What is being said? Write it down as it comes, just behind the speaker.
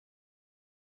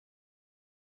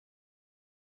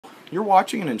You're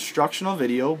watching an instructional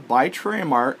video by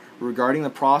Trademark regarding the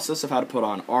process of how to put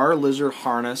on our lizard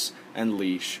harness and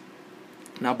leash.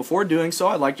 Now before doing so,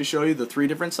 I'd like to show you the 3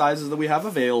 different sizes that we have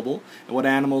available and what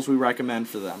animals we recommend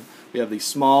for them. We have the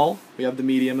small, we have the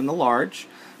medium, and the large.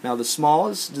 Now the small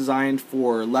is designed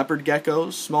for leopard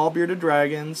geckos, small bearded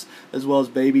dragons, as well as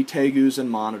baby tegus and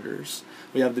monitors.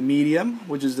 We have the medium,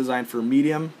 which is designed for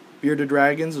medium bearded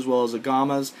dragons, as well as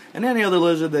agamas, and any other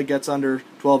lizard that gets under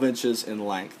 12 inches in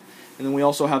length. And then we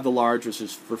also have the large, which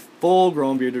is for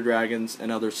full-grown bearded dragons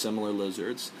and other similar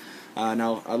lizards.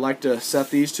 Now, I'd like to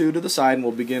set these two to the side, and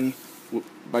we'll begin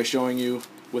by showing you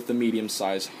with the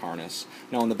medium-sized harness.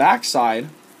 Now, on the back side,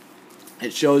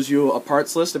 it shows you a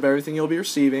parts list of everything you'll be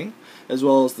receiving, as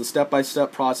well as the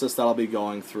step-by-step process that I'll be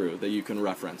going through that you can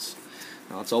reference.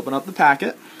 Now, let's open up the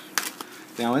packet.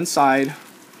 Now, inside,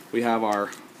 we have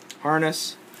our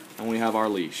harness and we have our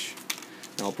leash.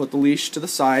 Now, I'll put the leash to the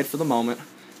side for the moment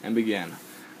and begin.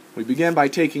 We begin by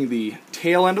taking the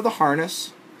tail end of the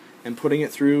harness and putting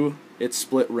it through its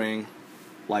split ring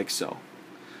like so.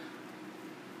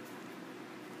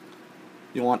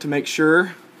 You'll want to make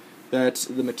sure that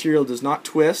the material does not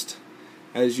twist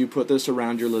as you put this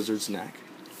around your lizard's neck.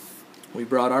 We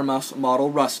brought our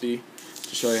model Rusty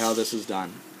to show you how this is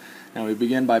done. Now we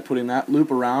begin by putting that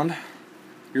loop around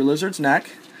your lizard's neck.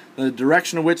 The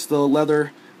direction in which the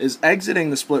leather is exiting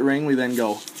the split ring, we then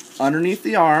go underneath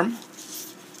the arm,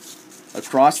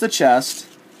 across the chest,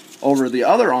 over the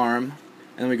other arm,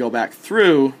 and we go back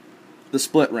through the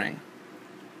split ring,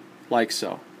 like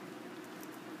so.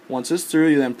 Once it's through,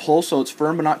 you then pull so it's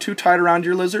firm but not too tight around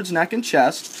your lizard's neck and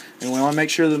chest, and we want to make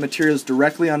sure the material is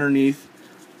directly underneath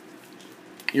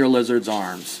your lizard's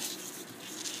arms.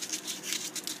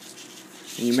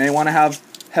 And you may want to have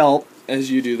help as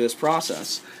you do this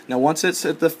process. Now once it's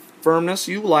at the firmness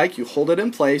you like, you hold it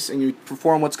in place and you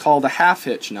perform what's called a half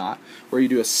hitch knot, where you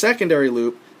do a secondary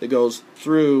loop that goes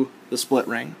through the split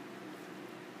ring.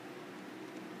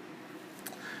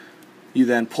 You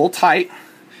then pull tight,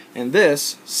 and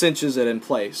this cinches it in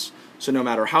place. So no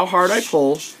matter how hard I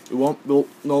pull, it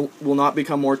will not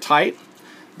become more tight,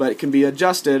 but it can be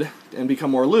adjusted and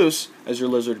become more loose as your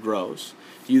lizard grows.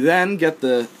 You then get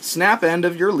the snap end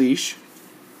of your leash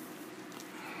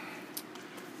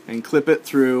and clip it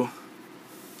through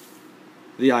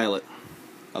the eyelet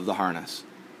of the harness.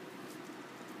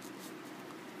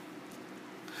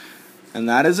 And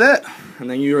that is it. And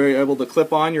then you are able to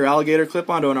clip on your alligator clip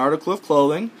onto an article of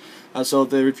clothing, so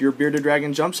that if your bearded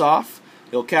dragon jumps off,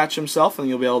 he'll catch himself and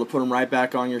you'll be able to put him right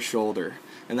back on your shoulder.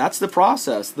 And that's the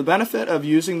process. The benefit of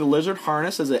using the lizard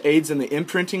harness is it aids in the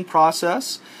imprinting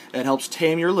process, it helps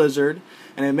tame your lizard,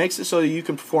 and it makes it so that you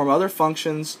can perform other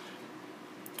functions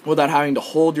without having to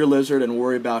hold your lizard and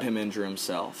worry about him injure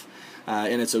himself.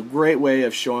 And it's a great way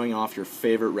of showing off your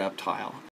favorite reptile.